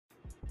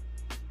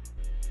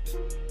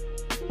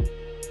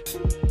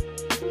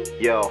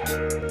Yo,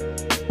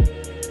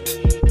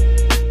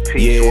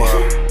 Peace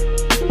World,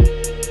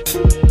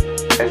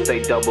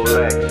 SAXX.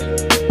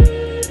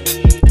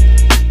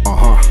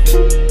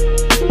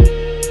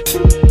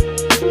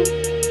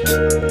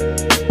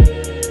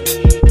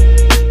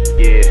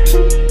 Yeah.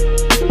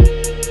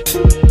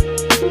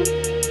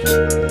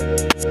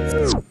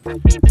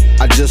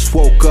 I just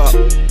woke up,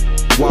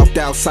 walked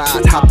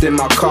outside, hopped in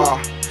my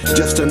car.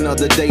 Just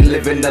another day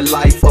living the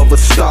life of a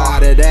star.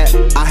 Out of that,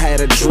 I had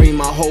a dream,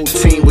 my whole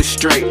team was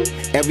straight.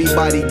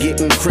 Everybody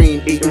getting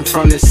cream, eating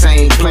from the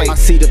same plate. I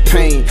see the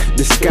pain,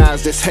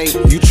 disguised as hate,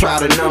 you try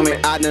to numb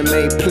it. I done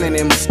made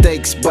plenty of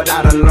mistakes, but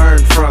I done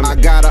learned from it. I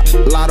got a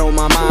lot on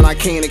my mind, I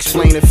can't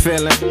explain the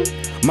feeling.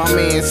 My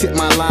mans hit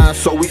my line,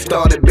 so we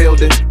started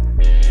building.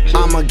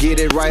 I'ma get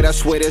it right, I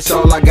swear that's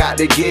all I got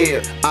to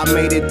give. I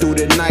made it through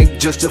the night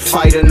just to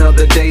fight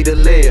another day to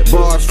live.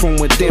 Bars from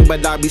within,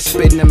 but I be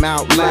spitting them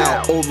out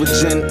loud.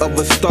 Origin of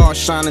a star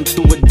shining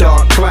through a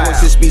dark cloud.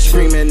 Voices be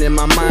screaming in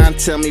my mind,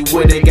 tell me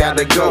where they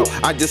gotta go.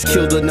 I just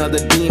killed another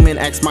demon,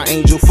 asked my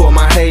angel for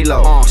my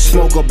halo.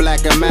 Smoke a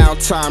black and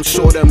mild, time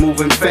shorter,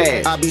 moving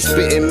fast. I be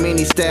spitting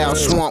mini style,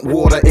 swamp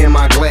water in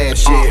my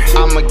glass, yeah.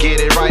 I'ma get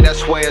it right, I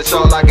swear it's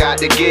all I got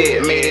to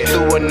give. Made it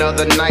through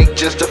another night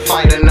just to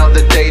fight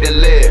another day to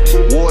live.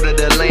 Water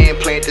the land,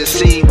 plant the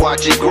seed,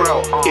 watch it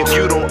grow. If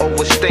you don't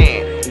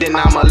understand, then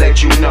I'ma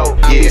let you know.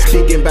 Yeah. I be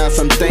speaking about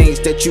some things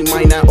that you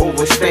might not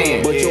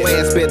understand, but your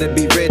ass better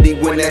be ready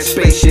when that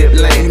spaceship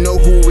land. You know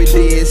who it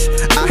is,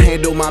 I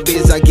handle my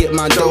biz, I get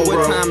my dough.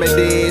 What time it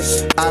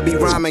is, I be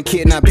rhyming,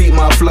 kid, I beat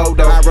my flow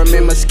though. I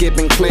remember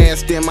skipping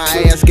class, then my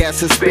ass got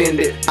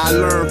suspended. I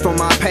learned from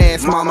my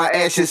past, mama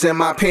ashes in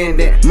my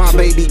pendant. My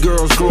baby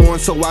girls growing,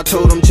 so I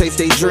told them chase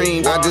their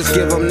dreams. I just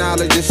give them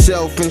knowledge of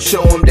self and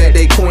show them that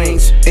they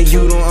queens. And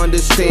you don't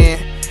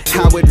understand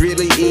how it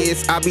really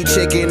is. I be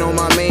checking on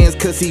my mans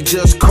cause he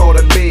just caught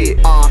a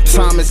bed.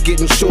 Time is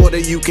getting shorter,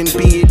 you can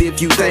be it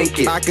if you think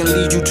it. I can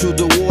lead you to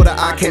the water,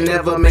 I can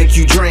never make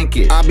you drink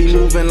it. I be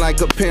moving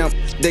like a pimp,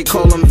 they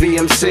call him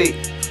VMC.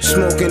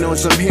 Smoking on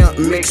some hemp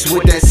mixed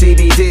with that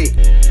CBD.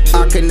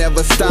 I can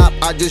never stop,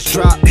 I just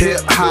drop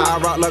hip hop. I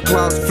rock like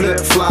clouds,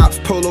 flip flops,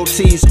 polo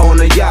tees on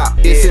a yacht.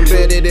 It's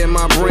embedded in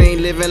my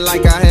brain, living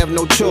like I have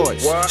no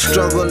choice.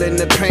 Struggle in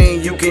the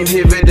pain, you can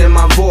hear it in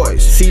my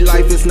voice. See,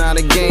 life is not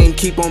a game,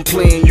 keep on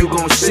playing, you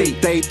gon' see.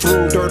 They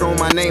threw dirt on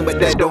my name, but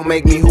that don't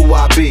make me who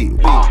I be.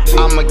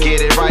 I'ma get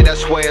it right, I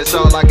swear it's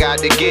all I got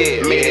to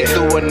give. Made it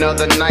through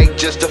another night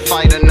just to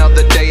fight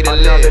another day to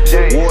live.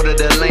 Water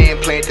the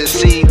land, plant the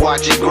seed,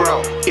 watch it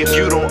grow. If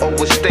you don't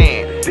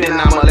understand, then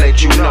I'ma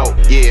let you know,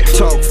 yeah.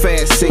 Talk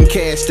fast, send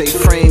cash, they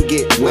frame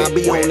get wet. I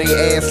be on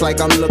their ass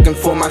like I'm looking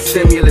for my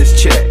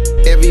stimulus check.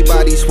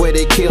 Everybody swear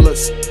they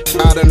killers,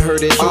 I done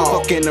heard it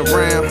all. Fucking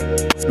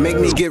around, make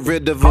me get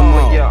rid of them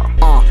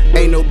all.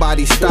 Ain't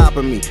nobody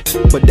stopping me,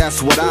 but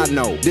that's what I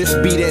know. This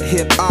be that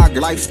hip-hop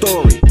life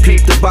story,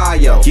 peep the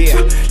bio. Yeah,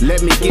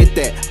 let me get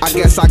that, I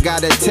guess I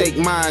gotta take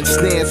mine.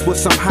 Snares with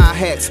some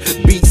hi-hats,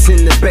 beats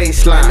in the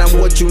bass line. I'm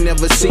what you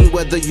never seen,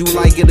 whether you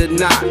like it or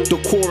not. The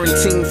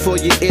quarantine for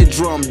your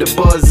eardrum, the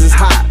buzz is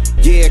hot.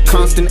 Yeah,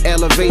 constant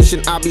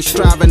elevation, I be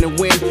striving to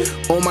win.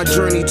 On my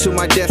journey to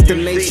my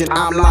destination,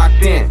 I'm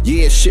locked in.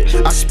 Yeah, shit,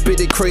 I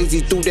spit it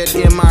crazy through that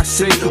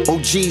MIC.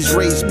 OGs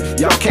raised me,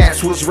 y'all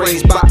cats was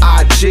raised by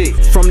IG.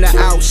 From the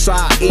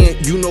outside in,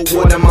 you know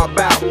what I'm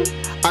about.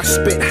 I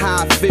spit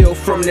how I feel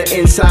from the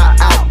inside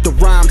out. The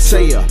rhyme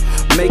sayer,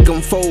 make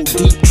them fold,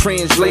 deep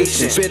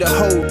translation. Spit a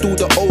hole through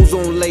the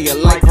ozone layer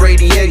like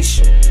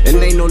radiation.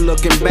 And ain't no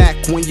looking back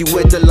when you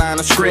at the line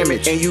of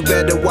scrimmage. And you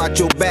better watch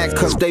your back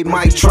cause they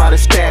might try to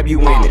stab you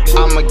in it.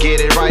 I'ma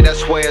get it right, I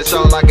swear it's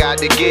all I got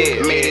to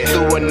give. Made it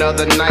through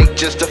another night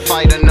just to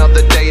fight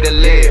another day to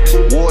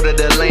live. Water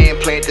the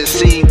land, plant the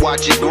seed,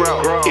 watch it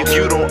grow. If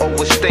you don't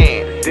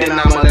understand, then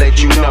I'ma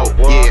let you know,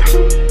 yeah.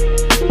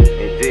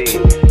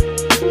 Indeed.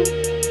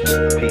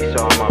 Peace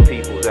to all my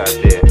peoples out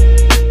there.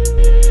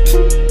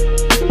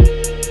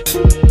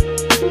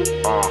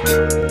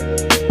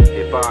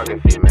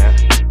 Biography, man.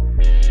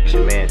 It's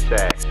your man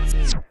Saxx.